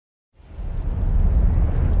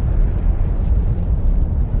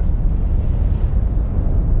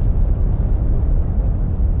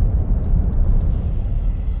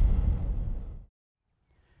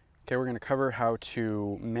to cover how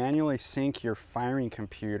to manually sync your firing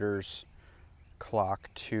computer's clock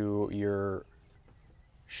to your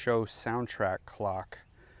show soundtrack clock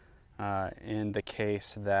in the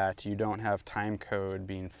case that you don't have time code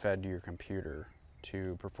being fed to your computer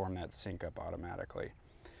to perform that sync up automatically.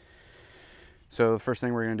 So the first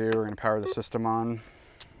thing we're going to do, we're going to power the system on.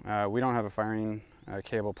 We don't have a firing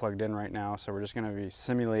cable plugged in right now, so we're just going to be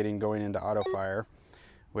simulating going into auto fire,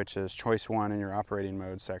 which is choice 1 in your operating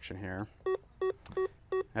mode section here.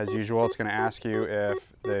 As usual, it's going to ask you if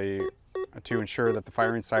to ensure that the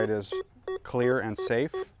firing sight is clear and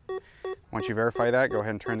safe. Once you verify that, go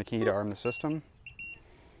ahead and turn the key to arm the system.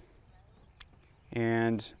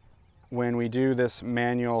 And when we do this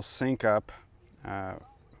manual sync up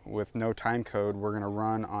with no time code, we're going to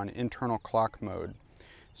run on internal clock mode.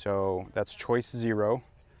 So that's choice 0.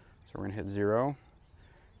 So we're going to hit 0.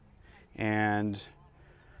 And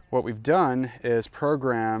what we've done is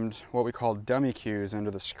programmed what we call dummy cues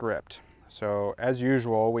into the script. So as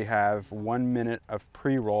usual, we have 1 minute of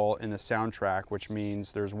pre-roll in the soundtrack, which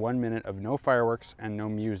means there's 1 minute of no fireworks and no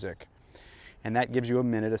music. And that gives you a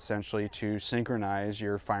minute essentially to synchronize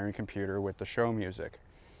your firing computer with the show music.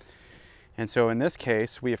 And so in this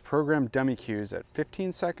case, we have programmed dummy cues at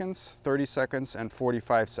 15 seconds, 30 seconds, and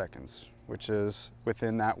 45 seconds, which is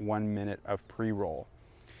within that 1 minute of pre-roll.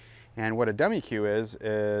 And what a dummy cue is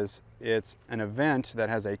it's an event that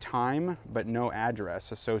has a time but no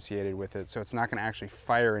address associated with it, so it's not going to actually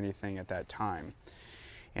fire anything at that time.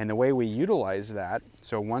 And the way we utilize that,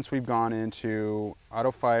 so once we've gone into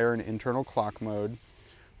auto fire and internal clock mode,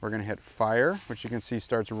 we're going to hit fire, which you can see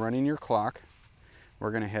starts running your clock.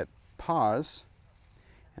 We're going to hit pause,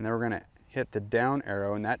 and then we're going to hit the down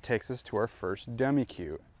arrow, and that takes us to our first dummy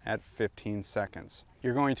cue at 15 seconds.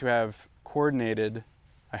 You're going to have coordinated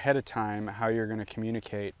ahead of time how you're going to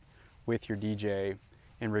communicate with your DJ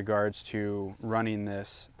in regards to running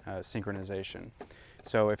this synchronization.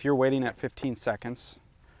 So if you're waiting at 15 seconds,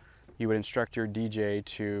 you would instruct your DJ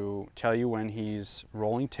to tell you when he's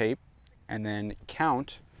rolling tape and then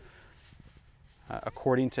count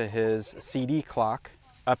according to his CD clock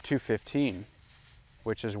up to 15,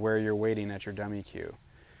 which is where you're waiting at your dummy cue.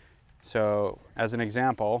 So as an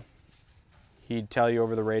example, he'd tell you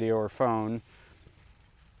over the radio or phone,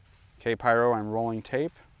 "Okay, Pyro, I'm rolling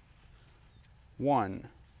tape. 1,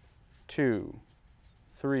 2,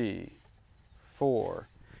 3, 4,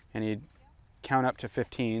 and he'd count up to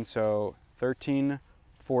 15, so 13,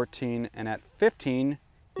 14, and at 15,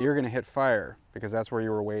 you're going to hit fire because that's where you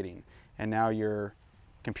were waiting. And now your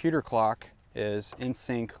computer clock is in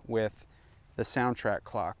sync with the soundtrack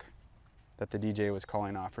clock that the DJ was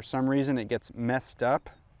calling off. For some reason, it gets messed up.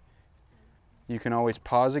 You can always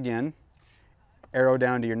pause again, arrow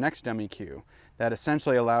down to your next dummy cue. That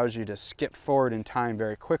essentially allows you to skip forward in time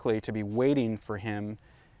very quickly to be waiting for him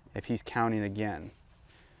if he's counting again.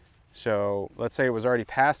 So let's say it was already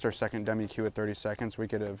past our second dummy cue at 30 seconds. We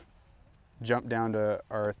could have jumped down to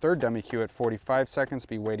our third dummy cue at 45 seconds,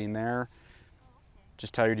 be waiting there.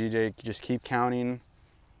 Just tell your DJ, just keep counting.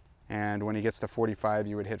 And when he gets to 45,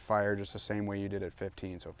 you would hit fire just the same way you did at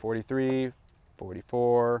 15. So 43,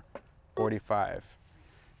 44, 45.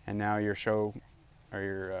 And now your show or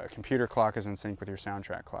your computer clock is in sync with your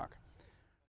soundtrack clock.